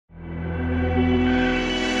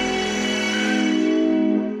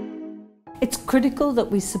It's critical that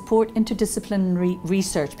we support interdisciplinary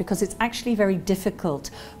research because it's actually very difficult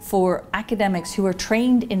for academics who are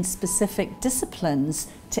trained in specific disciplines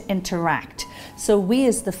to interact. So we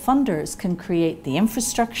as the funders can create the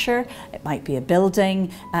infrastructure. It might be a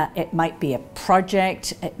building, it might be a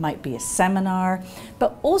project, it might be a seminar,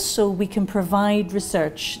 but also we can provide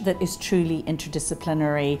research that is truly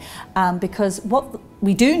interdisciplinary, because what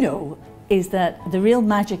we do know is that the real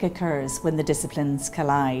magic occurs when the disciplines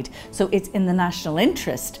collide. So it's in the national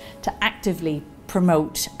interest to actively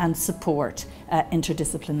promote and support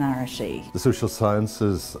interdisciplinarity. The social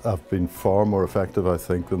sciences have been far more effective, I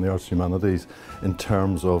think, than the arts and humanities in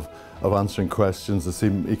terms of answering questions that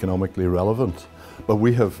seem economically relevant. But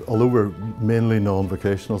we have, although we're mainly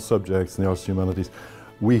non-vocational subjects in the arts and humanities,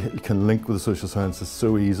 we can link with the social sciences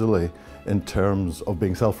so easily in terms of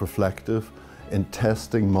being self-reflective, in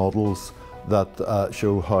testing models that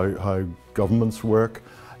show how governments work,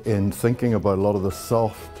 in thinking about a lot of the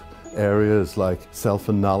soft areas like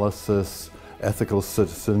self-analysis, ethical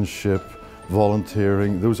citizenship,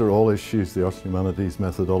 volunteering. Those are all issues the arts and humanities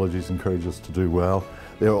methodologies encourage us to do well.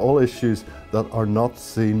 They are all issues that are not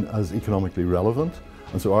seen as economically relevant.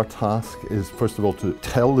 And so our task is, first of all, to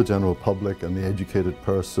tell the general public and the educated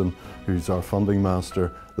person who's our funding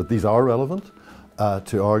master that these are relevant.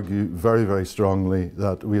 To argue very, very strongly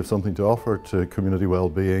that we have something to offer to community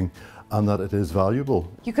well-being and that it is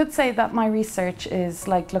valuable. You could say that my research is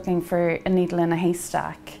like looking for a needle in a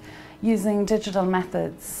haystack. Using digital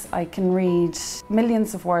methods, I can read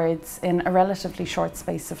millions of words in a relatively short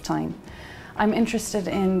space of time. I'm interested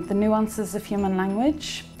in the nuances of human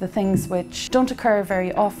language, the things which don't occur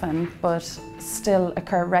very often but still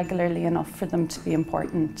occur regularly enough for them to be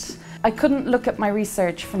important. I couldn't look at my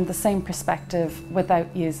research from the same perspective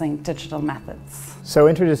without using digital methods. So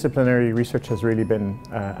interdisciplinary research has really been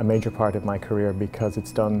a major part of my career because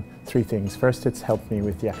it's done three things. First, it's helped me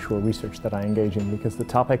with the actual research that I engage in because the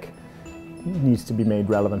topic needs to be made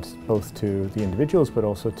relevant both to the individuals but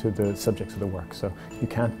also to the subjects of the work. So you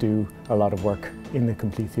can't do a lot of work in the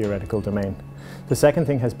complete theoretical domain. The second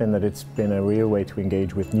thing has been that it's been a real way to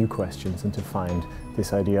engage with new questions and to find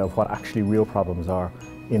this idea of what actually real problems are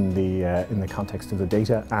in the context of the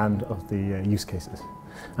data and of the use cases.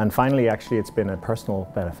 And finally, actually, it's been a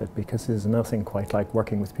personal benefit because there's nothing quite like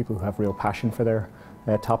working with people who have real passion for their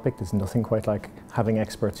topic. There's nothing quite like having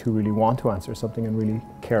experts who really want to answer something and really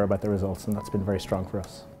care about the results, and that's been very strong for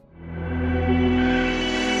us.